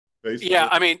Yeah, basically?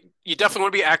 I mean, you definitely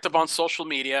want to be active on social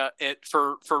media. It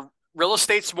for real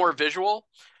estate's more visual,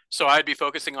 so I'd be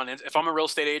focusing on if I'm a real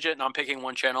estate agent and I'm picking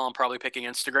one channel, I'm probably picking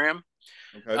Instagram.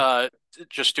 Okay. Uh,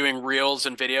 just doing reels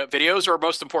and video. Videos are our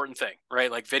most important thing,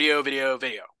 right? Like video, video,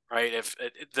 video, right? If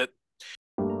the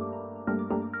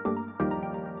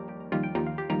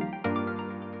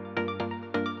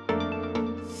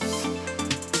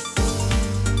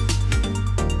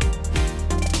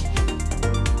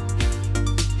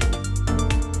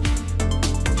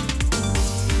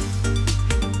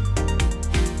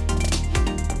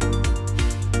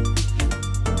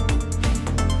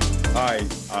Hi,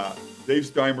 Dave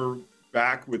Steimer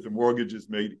back with the Mortgages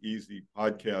Made Easy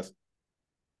podcast.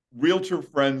 Realtor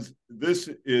friends, this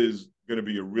is going to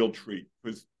be a real treat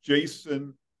because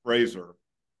Jason Frazier,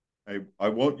 I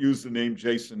won't use the name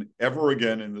Jason ever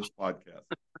again in this podcast.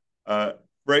 Uh,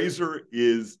 Frazier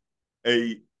is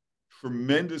a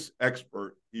tremendous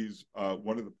expert. He's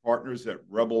one of the partners at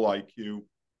Rebel IQ.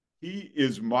 He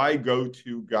is my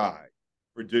go-to guy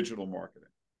for digital marketing.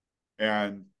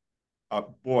 And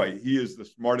boy, he is the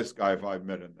smartest guy I've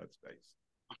met in that space.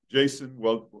 Jason,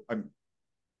 well,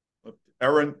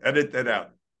 Aaron, edit that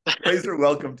out. Fraser,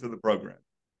 welcome to the program.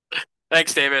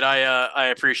 Thanks, David. I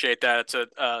appreciate that.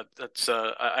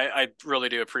 I really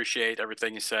do appreciate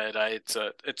everything you said. It's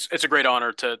a great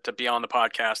honor to be on the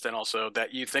podcast and also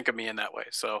that you think of me in that way.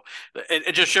 So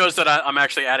it just shows that I'm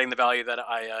actually adding the value that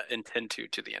I intend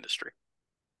to the industry.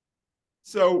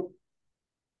 So,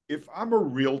 if I'm a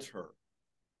realtor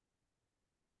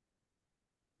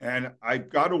and I've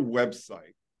got a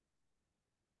website,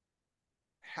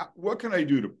 what can I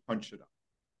do to punch it up?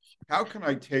 How can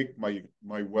I take my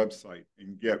website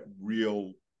and get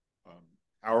real um,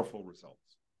 powerful results?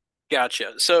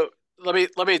 Gotcha. So let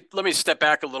me step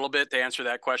back a little bit to answer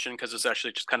that question because it's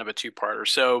actually just kind of a two-parter.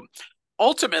 So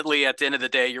ultimately, at the end of the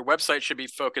day, your website should be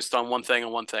focused on one thing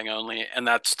and one thing only, and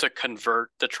that's to convert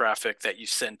the traffic that you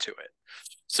send to it.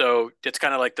 So it's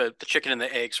kind of like the chicken and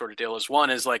the egg sort of deal. Is one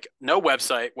is like no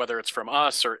website, whether it's from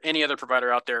us or any other provider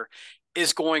out there,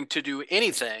 is going to do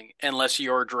anything unless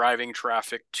you're driving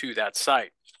traffic to that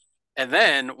site. And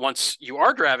then once you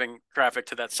are driving traffic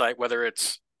to that site, whether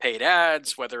it's paid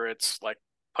ads, whether it's like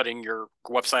putting your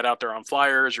website out there on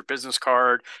flyers, your business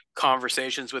card,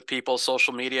 conversations with people,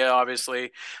 social media,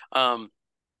 obviously, um,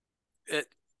 it,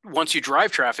 once you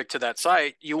drive traffic to that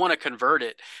site, you want to convert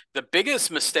it. The biggest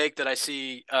mistake that I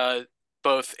see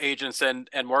both agents and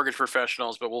mortgage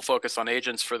professionals, but we'll focus on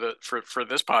agents for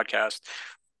this podcast,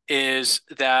 is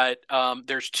that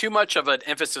there's too much of an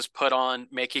emphasis put on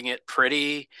making it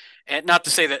pretty, and not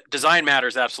to say that design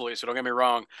matters absolutely. So don't get me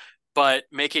wrong, but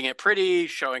making it pretty,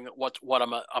 showing what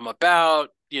I'm about,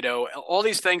 all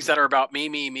these things that are about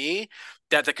me,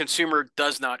 that the consumer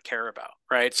does not care about,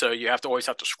 right? So you always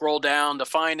have to scroll down to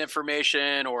find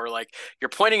information, or like you're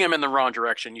pointing them in the wrong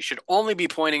direction. You should only be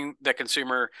pointing the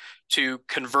consumer to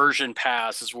conversion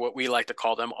paths, is what we like to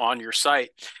call them, on your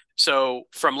site. So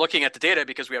from looking at the data,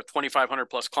 because we have 2,500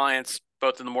 plus clients,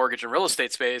 both in the mortgage and real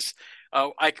estate space,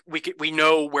 we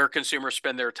know where consumers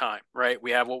spend their time, right?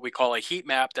 We have what we call a heat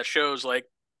map that shows like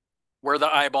where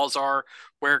the eyeballs are,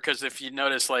 because if you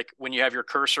notice, like when you have your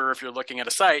cursor, if you're looking at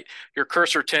a site, your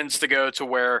cursor tends to go to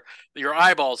where your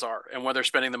eyeballs are and where they're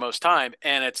spending the most time.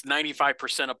 And it's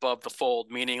 95% above the fold,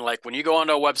 meaning like when you go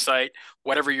onto a website,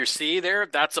 whatever you see there,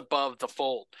 that's above the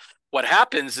fold. What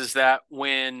happens is that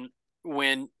when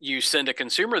you send a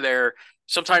consumer there,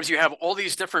 sometimes you have all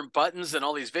these different buttons and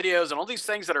all these videos and all these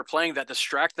things that are playing that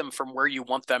distract them from where you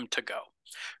want them to go,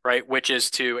 right? Which is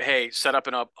to, hey, set up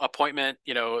an appointment,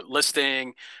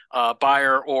 listing,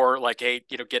 buyer, or like, hey,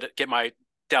 get my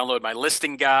download my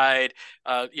listing guide,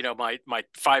 my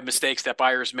 5 mistakes that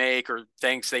buyers make or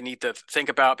things they need to think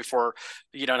about before,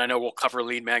 and I know we'll cover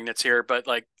lead magnets here, but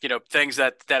like, things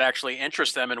that actually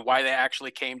interest them and why they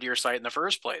actually came to your site in the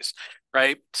first place,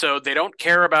 right? So they don't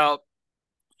care about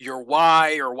your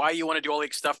why or why you want to do all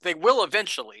this stuff. They will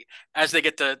eventually as they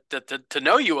get to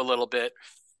know you a little bit,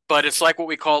 but it's like what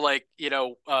we call like get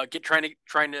trying to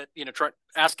try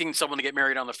asking someone to get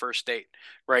married on the first date,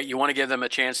 right? You want to give them a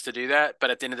chance to do that, but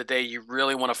at the end of the day you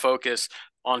really want to focus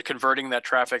on converting that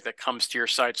traffic that comes to your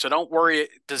site. So don't worry,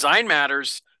 design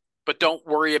matters, but don't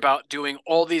worry about doing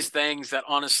all these things that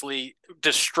honestly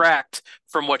distract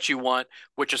from what you want,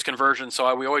 which is conversion.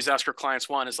 So we always ask our clients,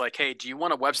 one is like, hey, do you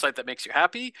want a website that makes you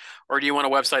happy, or do you want a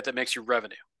website that makes you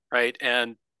revenue, right?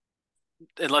 And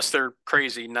unless they're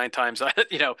crazy, 9 times,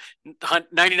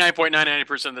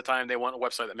 99.99% of the time, they want a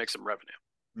website that makes them revenue.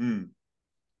 Mm.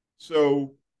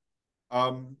 So,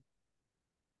 um,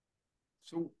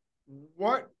 so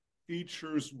what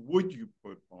features would you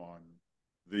put on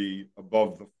the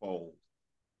above the fold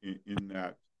in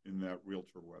that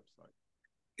realtor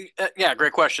website? Yeah,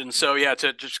 great question. So yeah,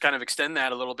 to just kind of extend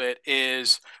that a little bit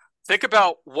is think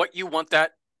about what you want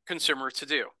that consumer to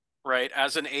do, right?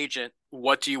 As an agent,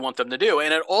 what do you want them to do?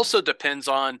 And it also depends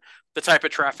on the type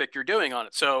of traffic you're doing on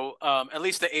it. So at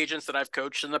least the agents that I've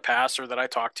coached in the past or that I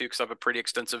talk to, because I have a pretty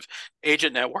extensive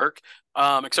agent network,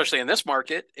 especially in this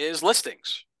market, is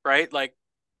listings, right? Like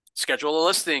schedule a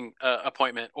listing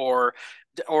appointment or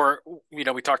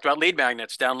we talked about lead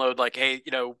magnets, download like, hey,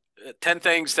 10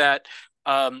 things that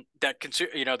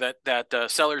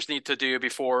sellers need to do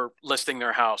before listing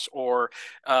their house, or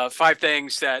 5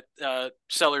 things that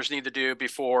sellers need to do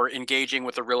before engaging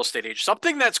with a real estate agent.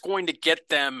 Something that's going to get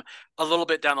them a little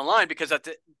bit down the line,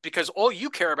 because all you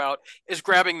care about is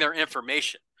grabbing their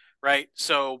information, right?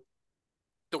 So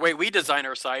the way we design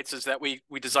our sites is that we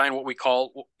design what we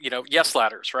call yes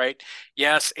ladders, right?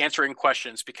 Yes, answering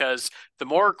questions, because the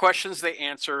more questions they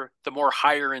answer, the more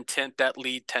higher intent that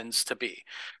lead tends to be,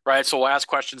 right? So we'll ask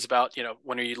questions about,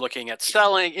 when are you looking at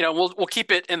selling? We'll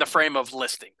keep it in the frame of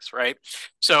listings, right?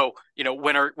 So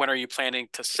when are you planning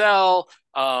to sell?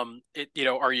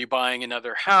 Are you buying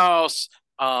another house?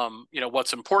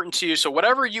 What's important to you? So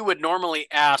whatever you would normally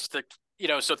ask the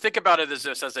so think about it as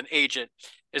this, as an agent,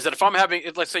 is that if I'm having,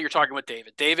 let's say you're talking with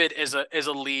David. David is a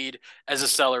lead, as a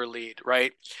seller lead,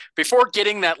 right? Before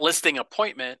getting that listing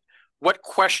appointment, what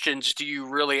questions do you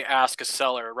really ask a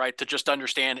seller, right? To just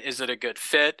understand, is it a good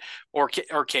fit, or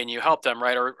can you help them,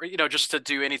 right? Or just to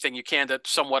do anything you can to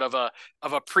somewhat of a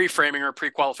pre-framing or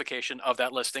pre-qualification of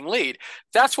that listing lead.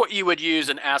 That's what you would use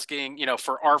in asking,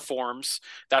 for our forms.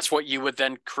 That's what you would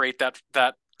then create that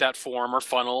form or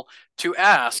funnel to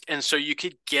ask. And so you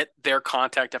could get their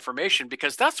contact information,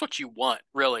 because that's what you want,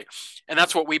 really. And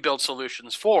that's what we build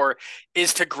solutions for,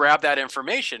 is to grab that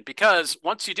information. Because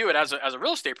once you do it as a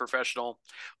real estate professional,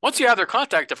 once you have their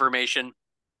contact information,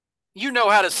 you know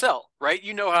how to sell, right?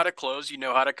 You know how to close, you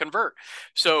know how to convert.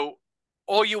 So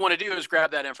all you want to do is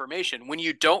grab that information. When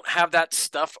you don't have that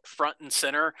stuff front and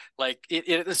center, like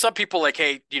some people like,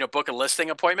 hey, book a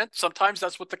listing appointment. Sometimes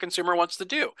that's what the consumer wants to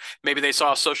do. Maybe they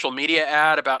saw a social media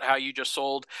ad about how you just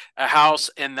sold a house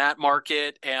in that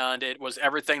market, and it was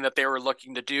everything that they were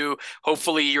looking to do.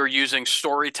 Hopefully you're using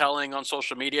storytelling on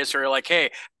social media. So you're like,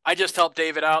 hey, I just helped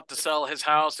David out to sell his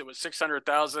house. It was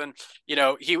 600,000.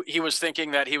 He was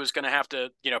thinking that he was going to have to,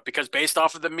 because based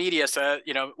off of the media said,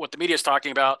 what the media is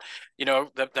talking about,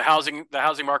 the housing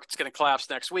market's going to collapse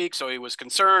next week. So he was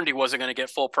concerned he wasn't going to get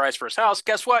full price for his house.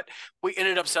 Guess what? We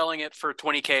ended up selling it for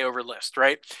 20K over list,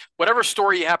 right? Whatever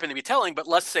story you happen to be telling, but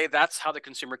let's say that's how the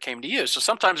consumer came to you. So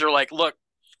sometimes they're like, look,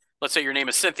 let's say your name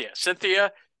is Cynthia.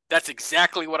 Cynthia, that's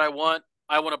exactly what I want.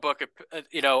 I want to book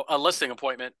a listing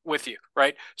appointment with you,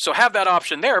 right? So have that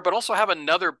option there, but also have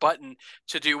another button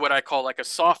to do what I call like a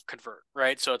soft convert,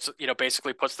 right? So it's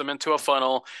basically puts them into a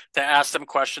funnel to ask them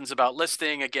questions about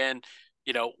listing. Again,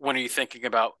 when are you thinking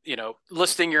about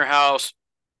listing your house?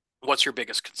 What's your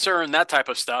biggest concern? That type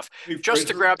of stuff, Hey, just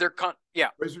to grab their yeah.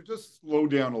 Frazier, just slow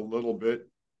down a little bit.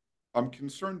 I'm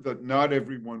concerned that not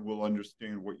everyone will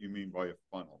understand what you mean by a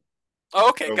funnel. Oh,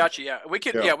 okay, So, gotcha. Yeah, we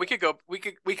could. yeah. Yeah, we could go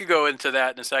into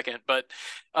that in a second. But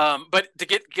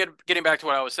to getting back to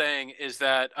what I was saying is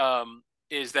that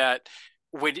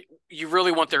when you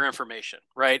really want their information,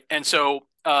 right? And so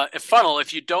a funnel,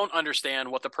 if you don't understand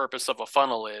what the purpose of a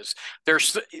funnel is,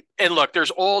 there's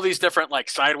all these different like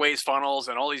sideways funnels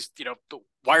and all these the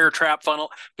wire trap funnel.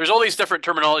 There's all these different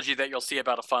terminology that you'll see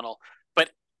about a funnel,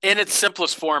 but in its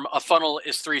simplest form, a funnel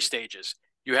is 3 stages.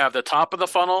 You have the top of the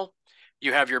funnel,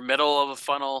 you have your middle of a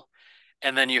funnel,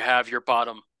 and then you have your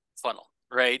bottom funnel,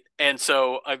 right? And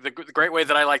so the great way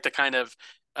that I like to kind of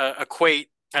equate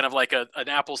kind of like an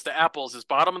apples to apples is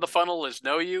bottom of the funnel is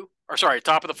know you, or sorry,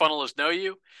 top of the funnel is know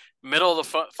you, middle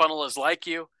of the funnel is like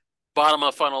you, bottom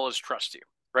of the funnel is trust you,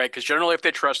 right? Because generally if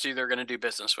they trust you, they're going to do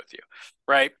business with you,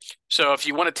 right? So if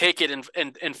you want to take it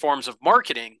in forms of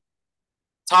marketing,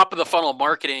 top of the funnel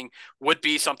marketing would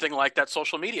be something like that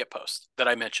social media post that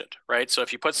I mentioned, right? So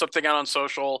if you put something out on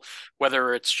social,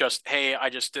 whether it's just, hey, I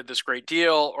just did this great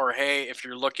deal, or hey, if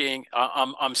you're looking,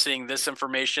 I'm seeing this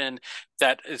information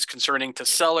that is concerning to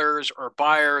sellers or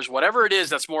buyers, whatever it is,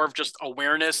 that's more of just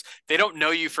awareness. They don't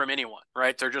know you from anyone,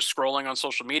 right? They're just scrolling on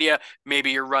social media.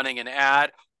 Maybe you're running an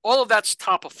ad. All of that's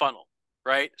top of funnel,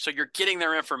 right? So you're getting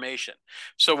their information.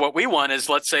 So what we want is,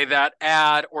 let's say that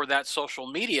ad or that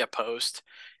social media post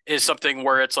is something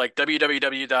where it's like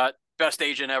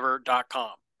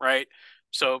www.bestagentever.com, right?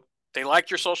 So they like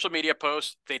your social media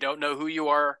post, they don't know who you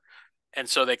are, and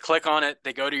so they click on it,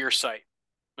 they go to your site,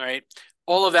 right?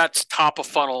 All of that's top of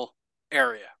funnel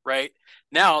area, right?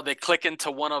 Now they click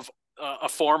into one of a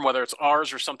form, whether it's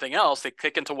ours or something else, they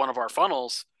click into one of our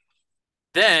funnels,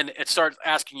 then it starts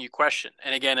asking you question.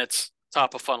 And again, it's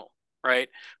top of funnel, right?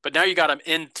 But now you got them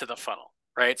into the funnel,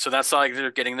 right? So that's like they're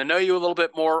getting to know you a little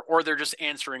bit more, or they're just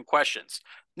answering questions.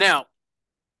 Now,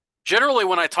 generally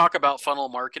when I talk about funnel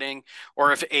marketing,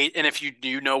 or if you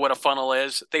do know what a funnel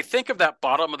is, they think of that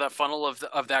bottom of that funnel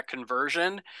of that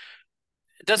conversion.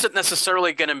 It doesn't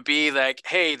necessarily going to be like,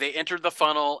 hey, they entered the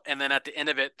funnel and then at the end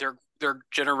of it they're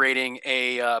generating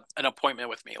a an appointment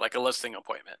with me, like a listing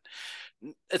appointment.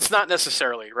 It's not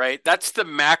necessarily, right? That's the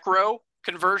macro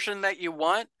conversion that you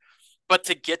want. But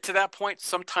to get to that point,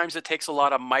 sometimes it takes a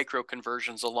lot of micro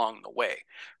conversions along the way,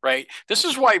 right? This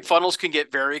is why funnels can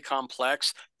get very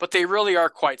complex, but they really are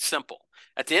quite simple.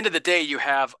 At the end of the day, you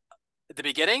have the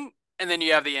beginning and then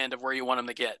you have the end of where you want them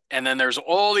to get. And then there's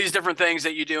all these different things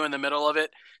that you do in the middle of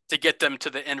it to get them to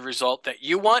the end result that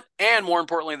you want, and more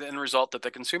importantly, the end result that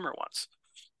the consumer wants,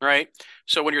 right?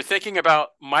 So when you're thinking about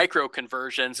micro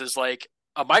conversions, is like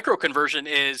a micro conversion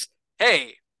is,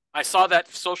 hey, I saw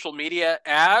that social media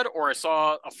ad or I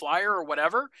saw a flyer or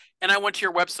whatever, and I went to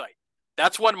your website.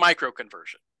 That's one micro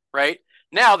conversion, right?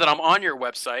 Now that I'm on your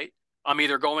website, I'm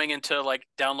either going into like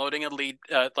downloading a lead,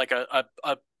 like a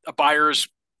buyer's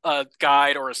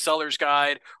guide or a seller's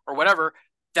guide or whatever.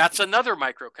 That's another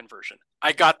micro conversion.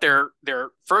 I got their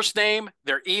first name,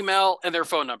 their email, and their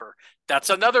phone number. That's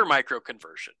another micro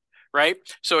conversion, right?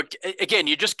 So again,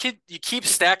 you keep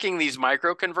stacking these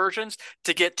micro conversions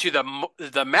to get to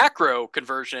the macro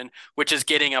conversion, which is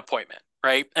getting an appointment,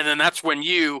 right? And then that's when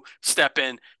you step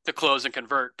in to close and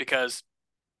convert, because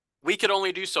we can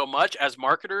only do so much as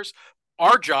marketers.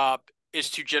 Our job is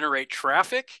to generate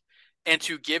traffic and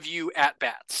to give you at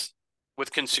bats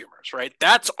with consumers, right?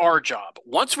 That's our job.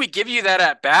 Once we give you that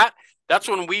at bat, that's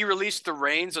when we release the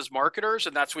reins as marketers,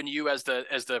 and that's when you, as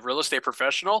the real estate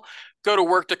professional, go to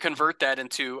work to convert that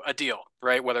into a deal,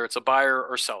 right? Whether it's a buyer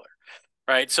or seller,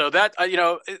 right? So that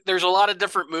there's a lot of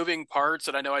different moving parts,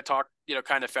 and I know I talk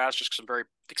kind of fast just because I'm very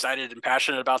excited and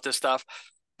passionate about this stuff.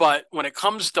 But when it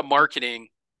comes to marketing,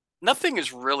 nothing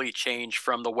has really changed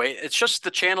from the way, it's just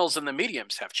the channels and the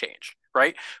mediums have changed,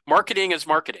 right? Marketing is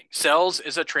marketing. Sales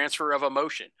is a transfer of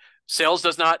emotion. Sales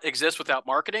does not exist without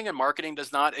marketing, and marketing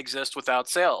does not exist without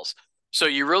sales. So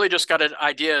you really just got an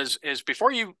idea is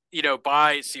before you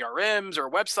buy CRMs or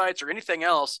websites or anything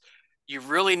else, you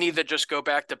really need to just go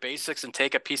back to basics and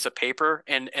take a piece of paper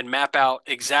and map out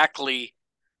exactly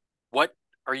what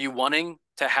are you wanting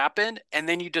to happen, and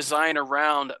then you design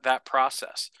around that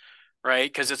process, right?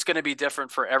 Because it's going to be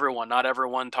different for everyone. Not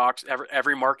everyone talks,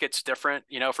 every market's different.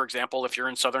 For example, if you're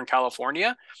in Southern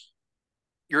California,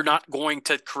 you're not going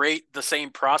to create the same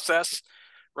process,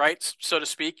 right, so to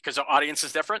speak, because the audience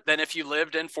is different than if you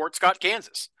lived in Fort Scott,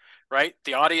 Kansas, right?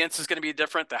 The audience is going to be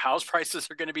different. The house prices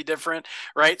are going to be different,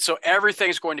 right? So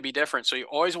everything's going to be different. So you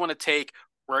always want to take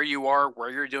where you are, where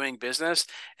you're doing business,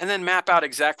 and then map out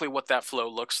exactly what that flow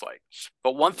looks like.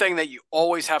 But one thing that you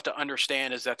always have to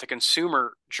understand is that the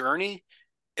consumer journey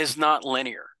is not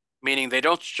linear, meaning they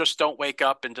don't wake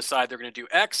up and decide they're going to do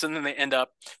X and then they end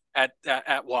up at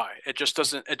Y. It just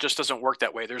doesn't work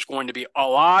that way. There's going to be a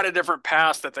lot of different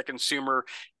paths that the consumer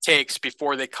takes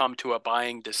before they come to a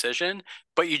buying decision.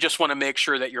 But you just want to make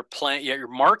sure that your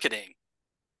marketing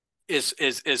is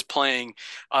playing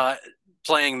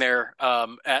there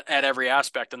at every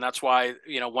aspect. And that's why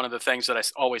one of the things that I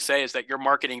always say is that your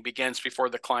marketing begins before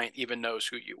the client even knows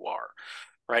who you are.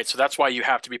 Right. So that's why you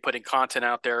have to be putting content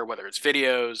out there, whether it's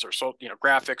videos or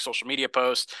graphics, social media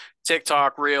posts,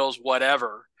 TikTok, Reels,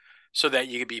 whatever, so that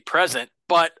you can be present.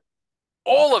 But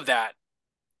all of that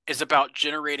is about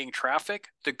generating traffic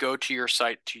to go to your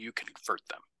site to you convert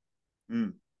them.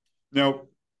 Mm. Now,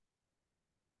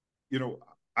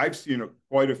 I've seen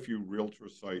quite a few realtor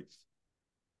sites,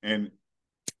 and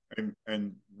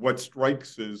what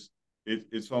strikes is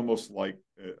it's almost like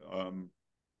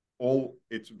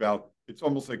it's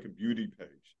almost like a beauty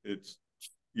page. It's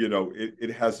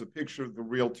it has a picture of the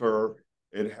realtor.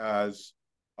 It has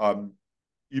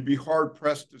you'd be hard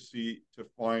pressed to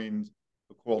find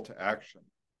a call to action.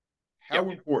 How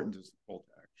Yep. important is the call to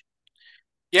action?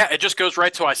 Yeah, it just goes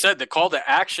right to what I said. The call to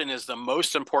action is the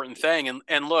most important thing.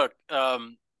 And look,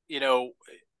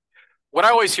 what I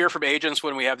always hear from agents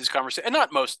when we have these conversations, and not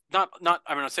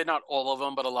I'm going to say not all of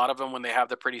them, but a lot of them, when they have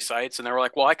the pretty sites and they're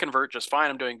like, well, I convert just fine,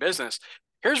 I'm doing business.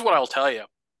 Here's what I'll tell you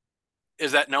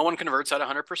is that no one converts at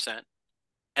 100%,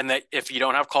 and that if you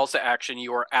don't have calls to action,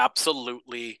 you are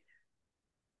absolutely,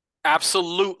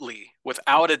 absolutely,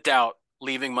 without a doubt,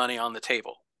 leaving money on the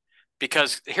table.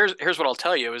 Because here's what I'll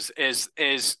tell you is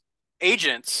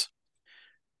agents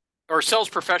or sales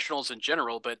professionals in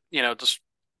general, but just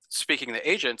speaking to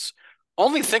agents,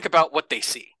 only think about what they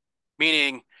see.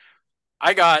 Meaning,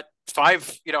 I got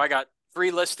I got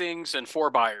 3 listings and 4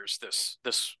 buyers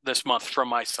this month from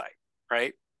my site,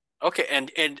 right? Okay,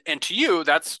 and to you,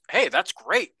 that's, hey, that's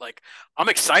great. Like, I'm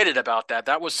excited about that.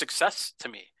 That was success to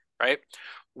me, right?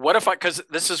 What if because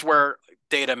this is where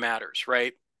data matters,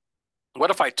 right?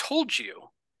 What if I told you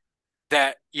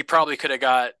that you probably could have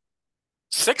got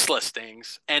 6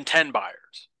 listings and 10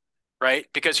 buyers, right?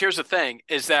 Because here's the thing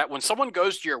is that when someone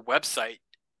goes to your website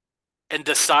and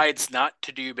decides not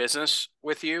to do business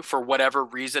with you for whatever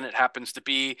reason it happens to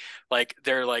be, like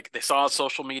they saw a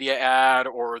social media ad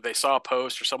or they saw a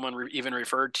post or someone even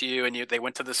referred to you and they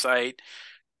went to the site,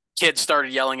 kids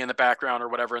started yelling in the background or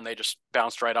whatever, and they just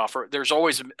bounced right off. There's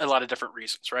always a lot of different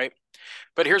reasons, right?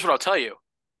 But here's what I'll tell you: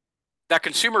 that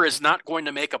consumer is not going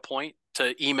to make a point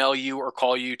to email you or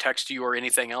call you, text you, or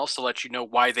anything else to let you know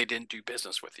why they didn't do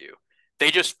business with you.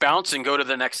 They just bounce and go to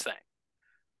the next thing,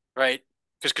 right?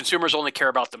 Because consumers only care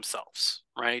about themselves,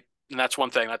 right? And that's one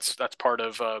thing. That's part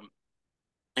of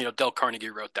Dale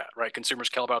Carnegie wrote that, right? Consumers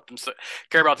care about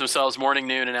themselves morning,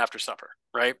 noon, and after supper,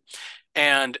 right?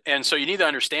 And so you need to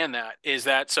understand that is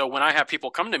that so when I have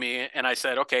people come to me and I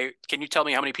said, okay, can you tell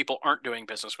me how many people aren't doing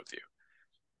business with you?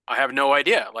 I have no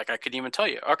idea. Like, I couldn't even tell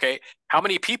you. Okay, how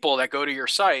many people that go to your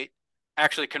site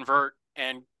actually convert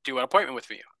and do an appointment with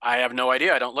me? I have no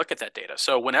idea. I don't look at that data.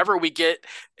 So whenever we get,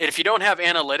 if you don't have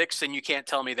analytics, then you can't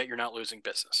tell me that you're not losing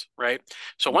business, right?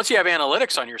 So once you have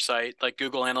analytics on your site, like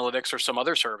Google Analytics or some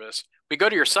other service, we go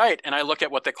to your site and I look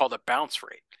at what they call the bounce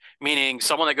rate, meaning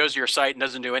someone that goes to your site and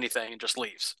doesn't do anything and just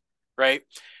leaves, right?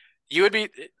 You would be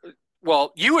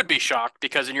you would be shocked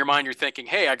because in your mind you're thinking,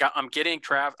 "Hey, I'm getting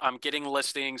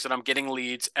listings and I'm getting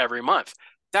leads every month."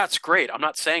 That's great. I'm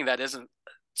not saying that isn't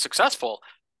successful.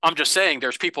 I'm just saying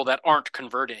there's people that aren't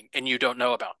converting and you don't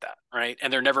know about that, right?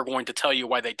 And they're never going to tell you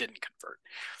why they didn't convert.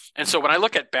 And so when I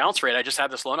look at bounce rate, I just had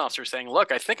this loan officer saying,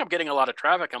 "Look, I think I'm getting a lot of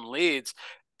traffic, I'm leads,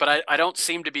 but I don't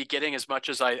seem to be getting as much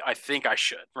as I think I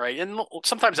should," right? And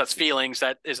sometimes that's feelings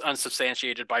that is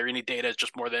unsubstantiated by any data. It's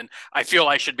just more than I feel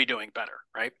I should be doing better,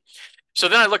 right? So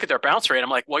then I look at their bounce rate.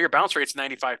 I'm like, well, your bounce rate's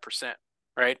 95%,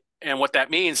 right? And what that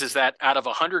means is that out of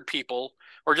 100 people,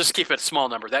 or just keep it a small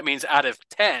number, that means out of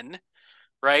 10,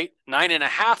 right,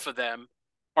 9.5 of them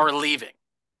are leaving,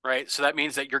 right? So that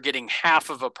means that you're getting half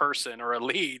of a person or a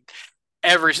lead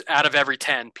out of every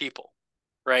 10 people,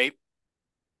 right?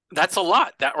 That's a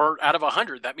lot. That, or out of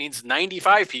 100, that means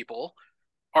 95 people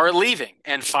are leaving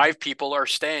and 5 people are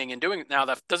staying and doing it. Now,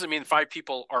 that doesn't mean 5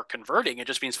 people are converting. It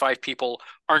just means 5 people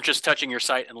aren't just touching your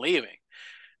site and leaving.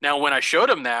 Now, when I showed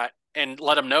them that and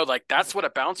let them know, like, that's what a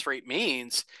bounce rate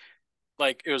means,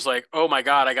 like, it was like, oh my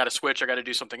God, I got to switch. I got to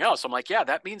do something else. I'm like, yeah,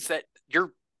 that means that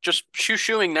you're just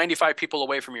shoo-shooing 95 people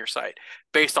away from your site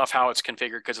based off how it's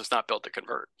configured because it's not built to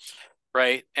convert,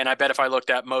 right? And I bet if I looked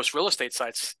at most real estate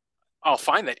sites, I'll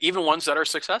find that even ones that are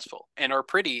successful and are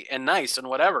pretty and nice and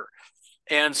whatever.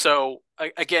 And so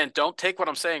again, don't take what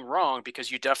I'm saying wrong because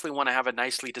you definitely want to have a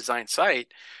nicely designed site.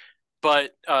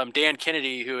 But Dan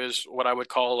Kennedy, who is what I would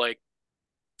call like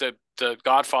the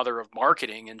godfather of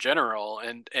marketing in general,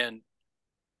 and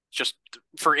just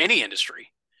for any industry,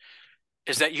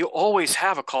 is that you always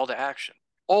have a call to action,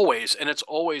 always, and it's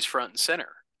always front and center.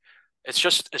 It's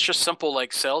just simple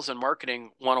like sales and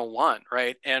marketing 101,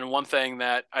 right? And one thing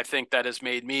that I think that has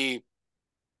made me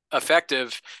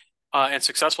effective and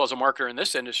successful as a marketer in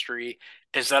this industry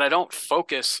is that I don't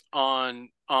focus on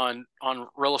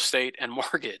real estate and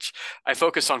mortgage. I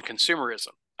focus on consumerism.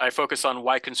 I focus on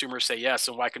why consumers say yes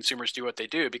and why consumers do what they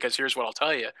do. Because here's what I'll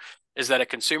tell you: is that a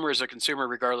consumer is a consumer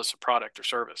regardless of product or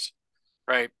service,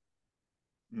 right?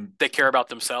 Mm. They care about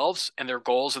themselves and their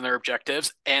goals and their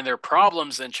objectives and their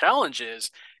problems and challenges,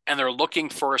 and they're looking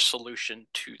for a solution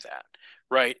to that,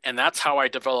 right? And that's how I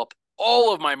develop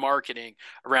all of my marketing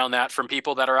around that from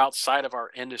people that are outside of our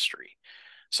industry.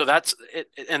 So that's it,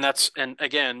 and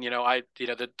again,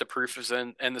 the proof is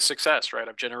in the success, right?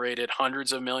 I've generated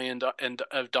hundreds of millions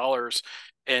of dollars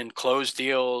in closed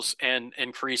deals and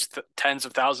increased tens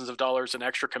of thousands of dollars in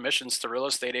extra commissions to real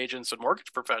estate agents and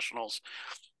mortgage professionals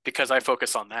because I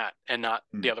focus on that and not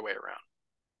Mm. the other way around.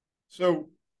 So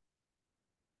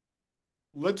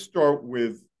let's start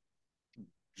with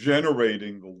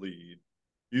generating the lead.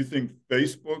 Do you think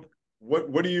Facebook?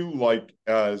 What do you like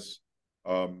as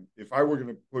if I were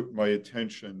going to put my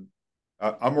attention?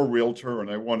 I'm a realtor and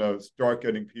I want to start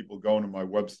getting people going to my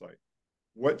website.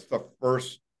 What's the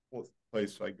first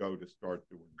place I go to start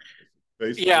doing that?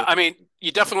 Is it Yeah, Facebook? I mean,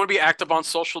 you definitely want to be active on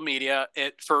social media.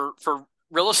 It for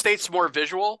real estate's more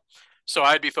visual. So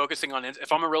I'd be focusing on,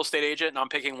 if I'm a real estate agent and I'm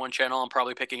picking one channel, I'm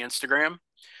probably picking Instagram.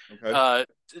 Okay. Uh,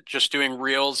 just doing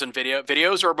reels and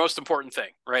videos are most important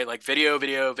thing, right? Like video,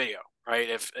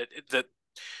 right?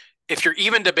 If you're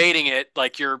even debating it,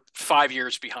 like you're 5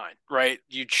 years behind, right?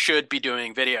 You should be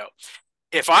doing video.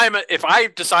 If I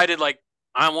decided like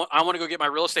I want to go get my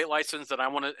real estate license and I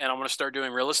want to start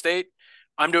doing real estate,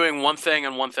 I'm doing one thing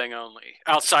and one thing only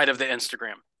outside of the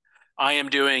Instagram. I am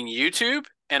doing YouTube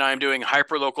and I'm doing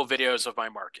hyper local videos of my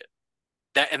market.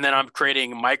 And then I'm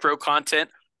creating micro content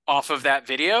off of that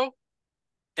video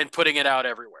and putting it out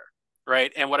everywhere,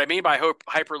 right? And what I mean by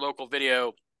hyper local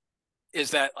video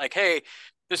is that like, hey,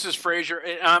 this is Frazier.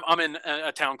 I'm in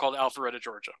a town called Alpharetta,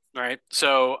 Georgia, right?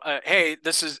 So, hey,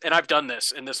 this is, and I've done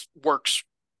this, and this works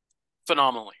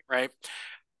phenomenally, right?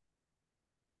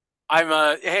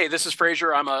 Hey, this is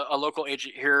Frazier. I'm a local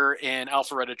agent here in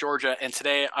Alpharetta, Georgia, and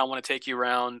today I want to take you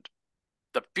around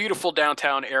the beautiful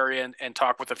downtown area and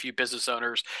talk with a few business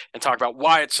owners and talk about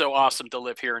why it's so awesome to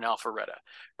live here in Alpharetta,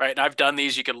 right? And I've done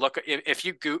these. You can look if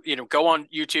you go, go on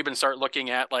YouTube and start looking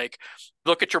at like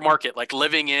look at your market, like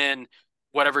living in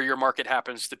whatever your market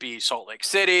happens to be, Salt Lake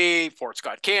City, Fort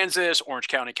Scott, Kansas, Orange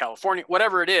County, California,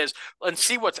 whatever it is, and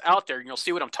see what's out there. And you'll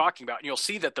see what I'm talking about. And you'll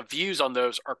see that the views on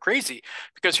those are crazy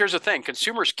because here's the thing,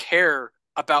 consumers care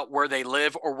about where they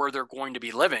live or where they're going to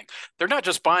be living. They're not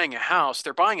just buying a house,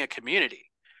 they're buying a community,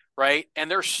 right?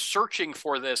 And they're searching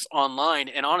for this online.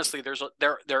 And honestly,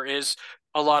 there is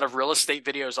a lot of real estate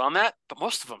videos on that, but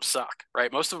most of them suck, right?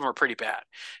 Most of them are pretty bad.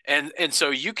 And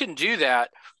so you can do that,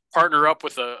 partner up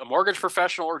with a mortgage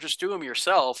professional or just do them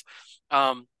yourself.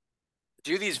 Um,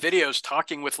 do these videos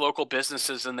talking with local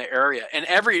businesses in the area. And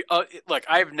like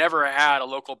I've never had a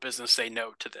local business say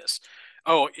no to this.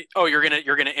 Oh, you're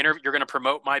gonna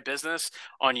promote my business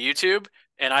on YouTube,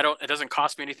 and it doesn't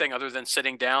cost me anything other than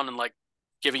sitting down and like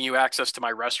giving you access to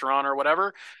my restaurant or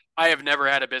whatever. I have never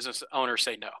had a business owner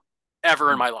say no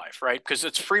ever in Mm. my life, right? Because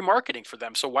it's free marketing for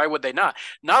them. So why would they not?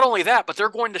 Not only that, but they're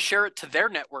going to share it to their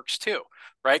networks too,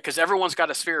 right? Because everyone's got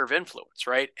a sphere of influence,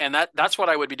 right? And that's what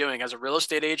I would be doing as a real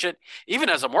estate agent, even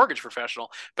as a mortgage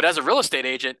professional. But as a real estate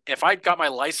agent, if I got my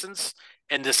license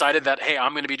and decided that, hey,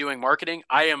 I'm going to be doing marketing,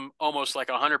 I am almost like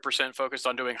 100% focused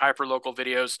on doing hyper local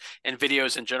videos and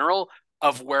videos in general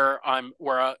of where I'm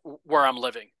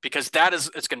living, because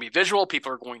it's going to be visual.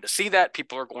 People are going to see that.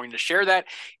 People are going to share that.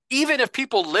 Even if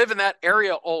people live in that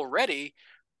area already,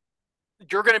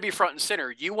 you're going to be front and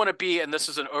center. You want to be, and this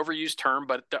is an overused term,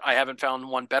 but I haven't found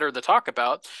one better to talk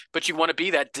about, but you want to be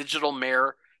that digital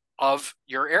mayor of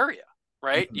your area,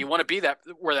 right? Mhm. You want to be that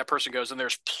where that person goes. And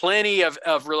there's plenty of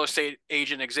real estate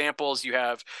agent examples. You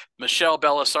have Michelle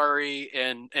Belisari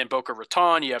in Boca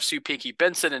Raton. You have Sue Peaky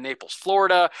Benson in Naples,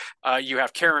 Florida. You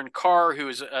have Karen Carr, who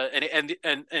is, and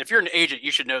if you're an agent,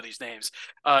 you should know these names.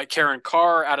 Karen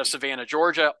Carr out of Savannah,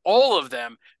 Georgia. All of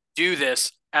them do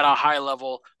this at a high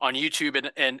level on YouTube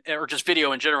and or just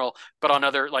video in general, but on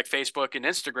other like Facebook and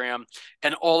Instagram.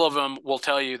 And all of them will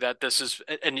tell you that this is,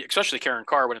 and especially Karen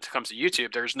Carr, when it comes to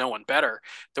YouTube, there's no one better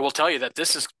that will tell you that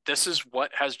this is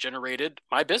what has generated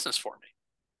my business for me.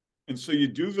 And so you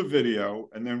do the video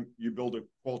and then you build a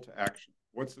call to action.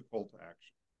 What's the call to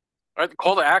action? The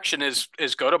call to action is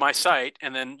go to my site,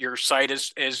 and then your site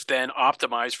is then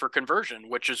optimized for conversion,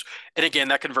 which is, and again,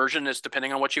 that conversion is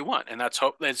depending on what you want, and that's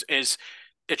hope is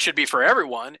it should be for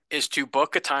everyone, is to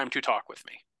book a time to talk with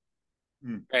me.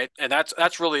 Hmm. Right. And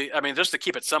that's really, I mean, just to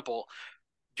keep it simple,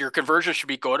 your conversion should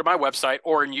be go to my website,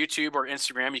 or in YouTube or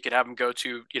Instagram, you could have them go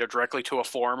to, directly to a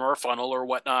form or a funnel or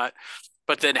whatnot,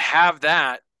 but then have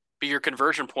that be your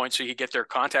conversion point so you get their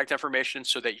contact information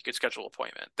so that you could schedule an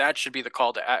appointment. That should be the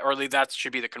call to, or that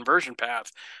should be the conversion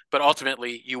path. But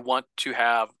ultimately, you want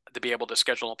to be able to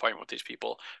schedule an appointment with these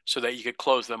people so that you could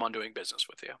close them on doing business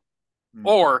with you, Hmm.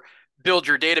 or build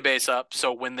your database up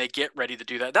so when they get ready to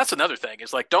do that. That's another thing,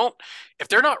 is like, don't, if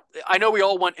they're not, I know we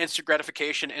all want instant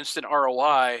gratification, instant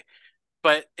ROI,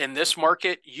 but in this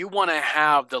market, you want to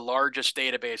have the largest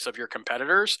database of your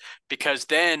competitors, because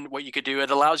then what you could do,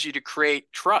 it allows you to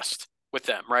create trust with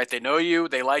them, right? They know you,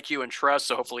 they like you and trust.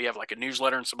 So hopefully you have like a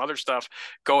newsletter and some other stuff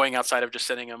going outside of just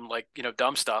sending them like,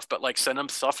 dumb stuff, but like send them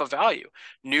stuff of value.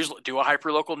 Do a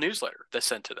hyper local newsletter that's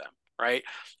sent to them, right?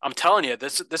 I'm telling you,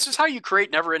 this is how you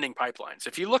create never ending pipelines.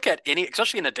 If you look at any,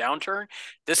 especially in a downturn,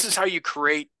 this is how you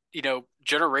create,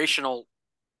 generational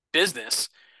business,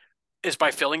 is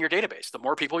by filling your database. The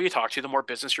more people you talk to, the more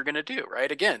business you're going to do,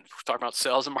 right? Again, we're talking about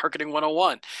sales and marketing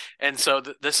 101. And so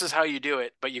this is how you do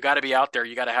it, but you got to be out there.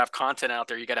 You got to have content out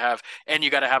there. You got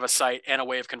to have a site and a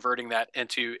way of converting that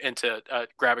into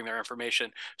grabbing their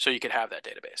information so you could have that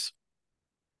database.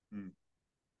 Hmm.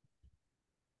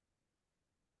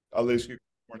 I'll ask you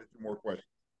one or two more questions.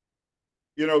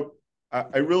 You know,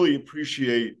 I really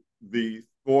appreciate the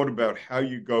thought about how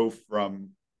you go from,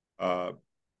 uh,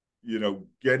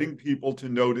 getting people to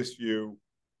notice you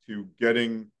to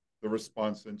getting the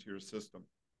response into your system.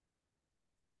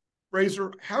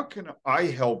 Frazier, how can I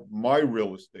help my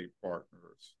real estate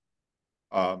partners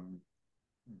um,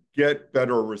 get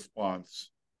better response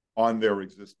on their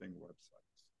existing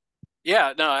websites?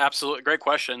 Yeah, no, absolutely. Great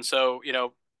question. So,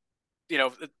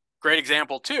 great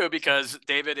example too, because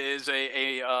David is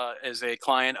a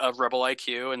client of Rebel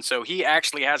IQ, and so he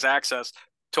actually has access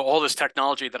to all this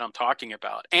technology that I'm talking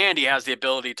about, and he has the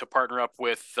ability to partner up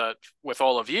with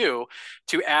all of you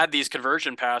to add these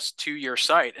conversion paths to your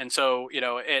site. And so,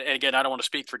 and again, I don't want to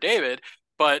speak for David,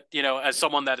 but as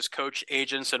someone that has coached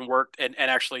agents and worked and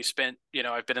actually spent,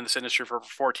 I've been in this industry for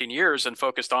 14 years and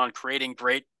focused on creating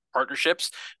great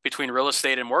partnerships between real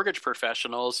estate and mortgage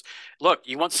professionals. Look,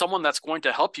 you want someone that's going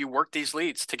to help you work these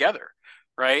leads together,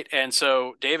 right? And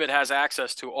so David has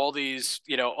access to all these,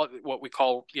 what we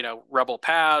call, rebel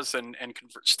paths and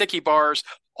convert sticky bars,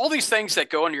 all these things that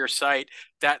go into your site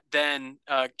that then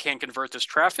can convert this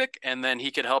traffic, and then he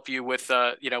can help you with,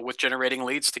 with generating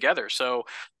leads together. So,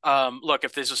 look,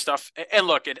 if this is stuff, and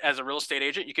look, as a real estate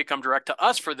agent, you could come direct to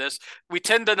us for this. We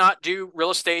tend to not do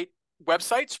real estate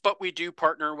websites, but we do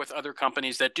partner with other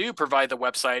companies that do provide the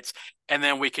websites, and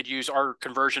then we could use our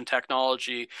conversion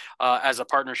technology as a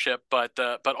partnership. But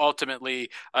ultimately,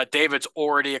 David's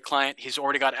already a client; he's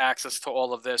already got access to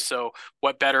all of this. So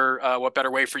what better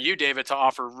way for you, David, to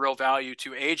offer real value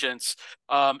to agents?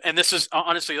 And this is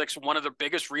honestly like one of the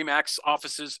biggest Remax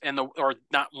offices in the, or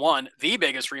not one, the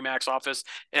biggest Remax office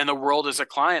in the world is a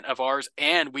client of ours,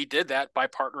 and we did that by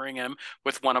partnering him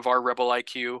with one of our Rebel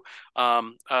IQ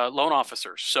loan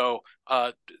officers. So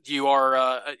you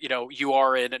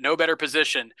are in no better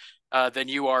position than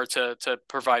you are to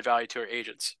provide value to our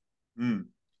agents. Mm.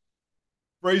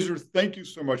 Frazier, thank you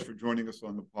so much for joining us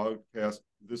on the podcast.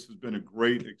 This has been a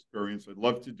great experience. I'd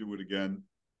love to do it again.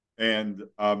 And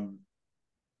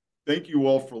thank you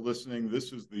all for listening.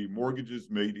 This is the Mortgages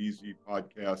Made Easy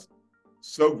podcast.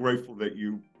 So grateful that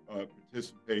you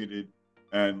participated.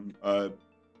 And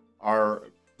our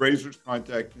Frazier's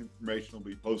contact information will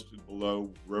be posted below,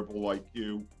 Rebel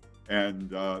IQ.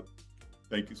 And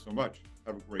thank you so much.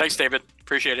 Have a great Thanks, day. David.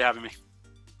 Appreciate you having me.